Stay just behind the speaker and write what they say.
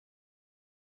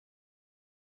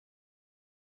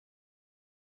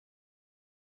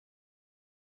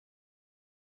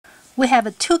We have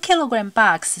a 2 kilogram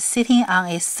box sitting on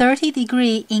a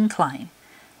 30-degree incline,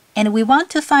 and we want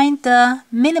to find the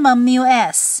minimum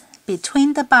mu(s)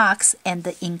 between the box and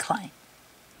the incline.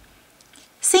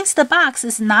 Since the box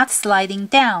is not sliding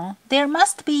down, there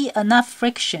must be enough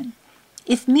friction.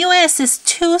 If mu(s) is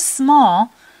too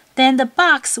small, then the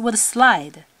box would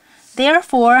slide.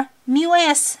 Therefore,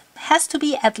 mu(s) has to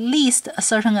be at least a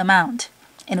certain amount,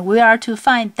 and we are to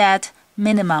find that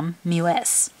minimum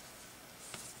mu(s).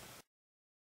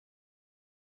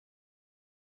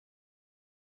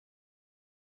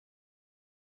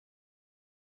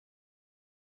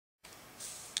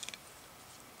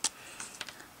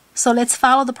 So let's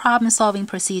follow the problem-solving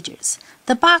procedures.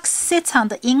 The box sits on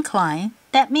the incline.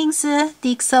 That means the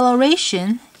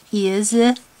acceleration is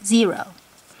 0.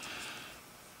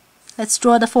 Let's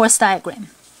draw the force diagram.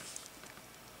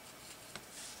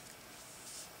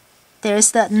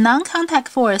 There's the non-contact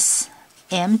force,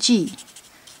 mg.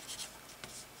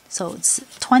 So it's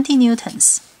 20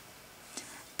 newtons.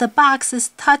 The box is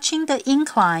touching the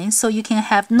incline, so you can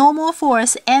have normal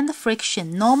force and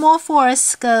friction. Normal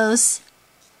force goes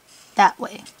that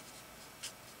way.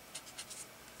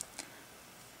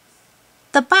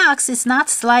 The box is not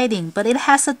sliding, but it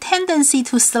has a tendency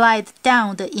to slide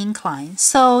down the incline,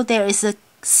 so there is a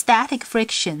static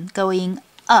friction going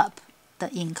up the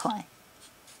incline.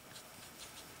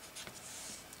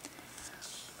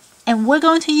 And we're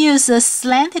going to use a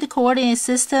slanted coordinate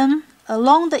system.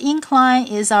 Along the incline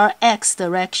is our x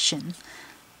direction.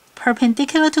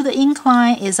 Perpendicular to the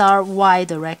incline is our y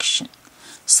direction.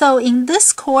 So in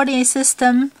this coordinate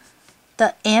system,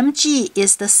 the mg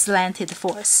is the slanted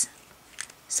force.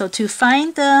 So to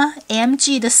find the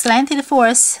mg, the slanted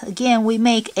force, again, we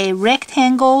make a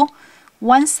rectangle.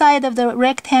 One side of the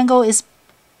rectangle is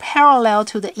parallel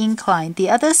to the incline. The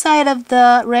other side of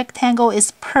the rectangle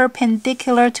is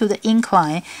perpendicular to the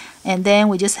incline. And then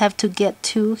we just have to get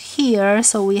to here.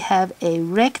 So we have a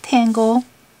rectangle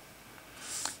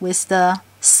with the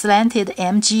slanted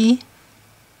mg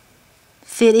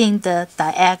fitting the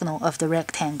diagonal of the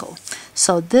rectangle.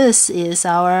 So this is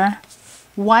our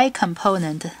y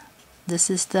component. This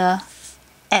is the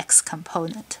x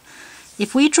component.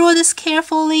 If we draw this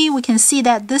carefully, we can see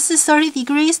that this is 30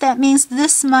 degrees. That means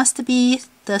this must be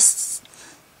the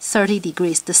 30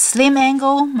 degrees. The slim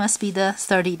angle must be the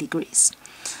 30 degrees.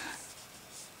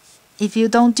 If you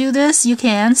don't do this, you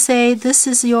can say this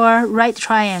is your right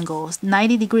triangle,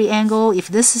 90-degree angle. If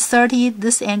this is 30,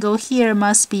 this angle here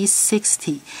must be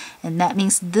 60. And that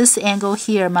means this angle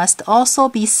here must also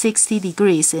be 60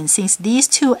 degrees. And since these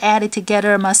two added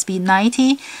together must be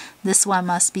 90, this one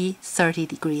must be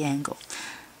 30-degree angle.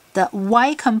 The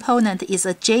y component is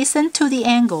adjacent to the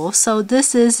angle, so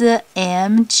this is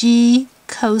mg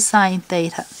cosine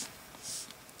theta.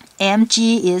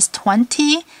 mg is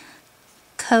 20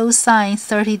 cosine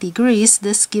 30 degrees.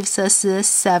 This gives us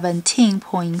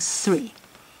 17.3.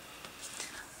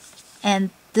 And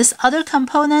this other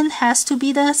component has to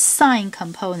be the sine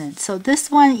component. So this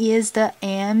one is the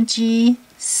mg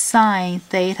sine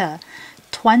theta.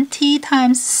 20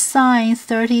 times sine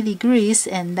 30 degrees,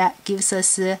 and that gives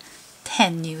us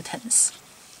 10 newtons.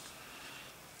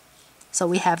 So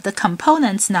we have the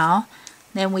components now.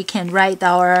 Then we can write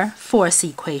our force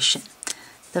equation.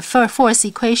 The force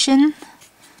equation,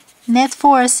 net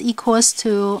force equals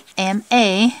to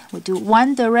ma. We do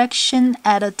one direction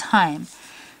at a time.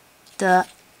 The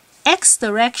x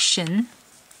direction,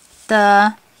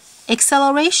 the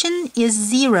acceleration is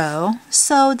 0,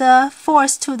 so the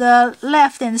force to the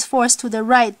left and the force to the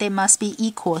right, they must be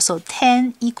equal. So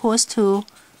 10 equals to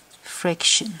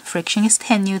friction. Friction is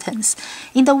 10 newtons.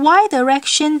 In the y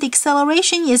direction, the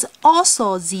acceleration is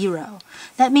also 0.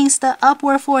 That means the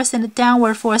upward force and the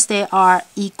downward force, they are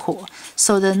equal.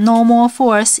 So the normal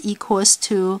force equals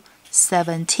to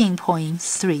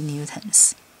 17.3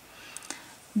 newtons.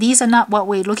 These are not what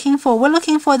we're looking for. We're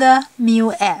looking for the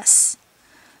mu(s).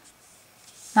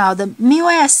 Now the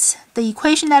mu(s), the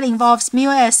equation that involves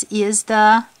mu(s) is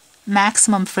the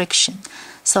maximum friction.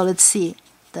 So let's see.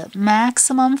 The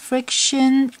maximum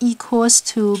friction equals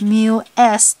to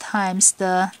mu(s) times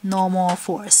the normal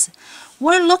force.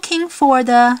 We're looking for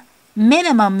the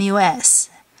minimum mu(s).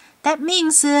 That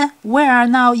means we are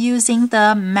now using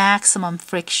the maximum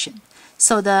friction.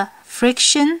 So the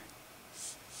friction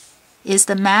is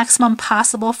the maximum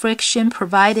possible friction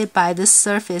provided by this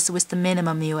surface with the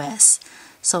minimum mu(s).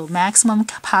 So maximum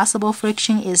possible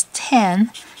friction is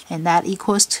 10, and that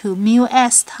equals to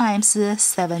mu(s) times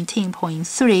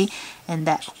 17.3, and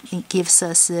that gives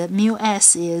us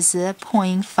mu(s) is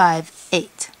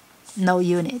 0.58, no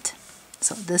unit.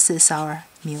 So this is our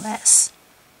mu(s).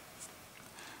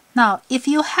 Now, if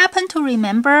you happen to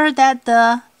remember that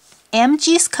the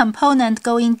mg's component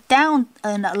going down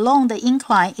and along the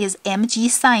incline is mg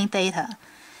sine theta,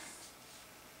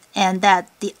 and that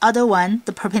the other one,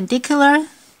 the perpendicular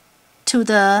to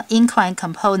the incline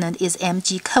component, is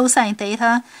mg cosine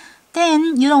theta,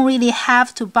 then you don't really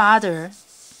have to bother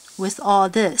with all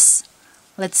this.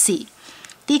 Let's see.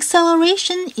 The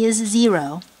acceleration is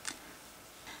 0.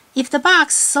 If the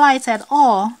box slides at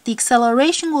all, the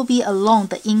acceleration will be along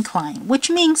the incline, which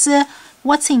means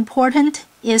what's important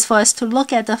is for us to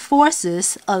look at the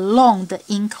forces along the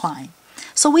incline.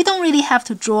 So we don't really have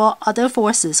to draw other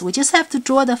forces. We just have to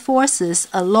draw the forces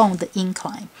along the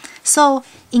incline. So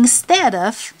instead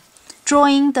of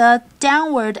drawing the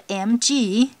downward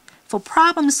mg for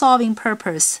problem-solving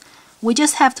purpose, we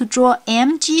just have to draw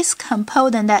mg's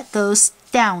component that goes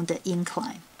down the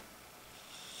incline.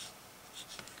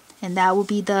 And that will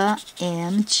be the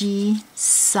mg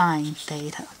sine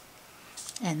theta.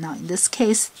 And now in this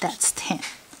case, that's 10.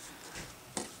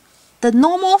 The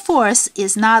normal force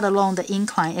is not along the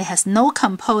incline. It has no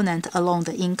component along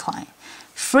the incline.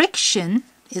 Friction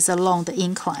is along the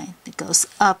incline. It goes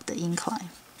up the incline.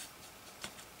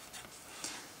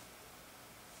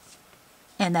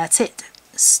 And that's it.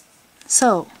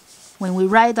 So when we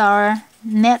write our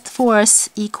net force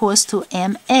equals to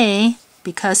ma,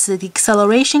 because the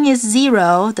acceleration is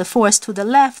 0, the force to the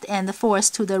left and the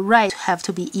force to the right have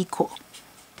to be equal.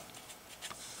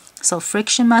 So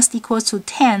friction must equal to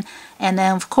 10, and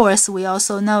then of course we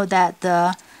also know that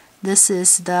this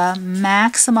is the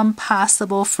maximum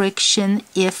possible friction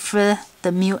if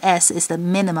the mu s is the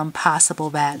minimum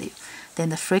possible value. Then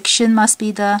the friction must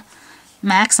be the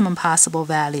maximum possible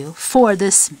value for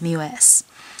this mu s.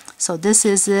 So this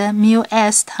is mu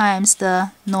s times the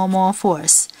normal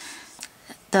force.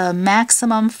 The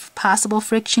maximum possible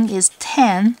friction is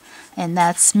 10, and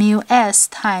that's mu s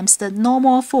times the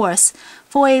normal force.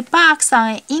 For a box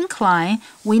on an incline,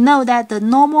 we know that the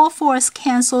normal force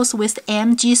cancels with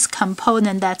mg's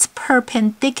component that's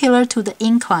perpendicular to the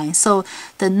incline. So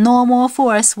the normal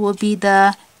force will be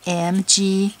the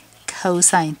mg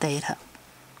cosine theta.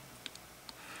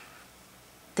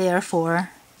 Therefore,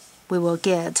 we will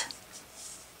get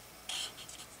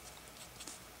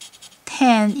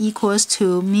 10 equals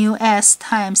to mu s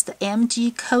times the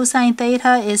mg cosine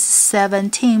theta is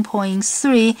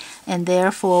 17.3, and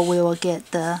therefore we will get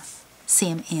the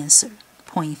same answer,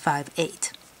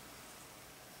 0.58.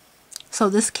 So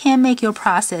this can make your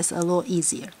process a little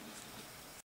easier.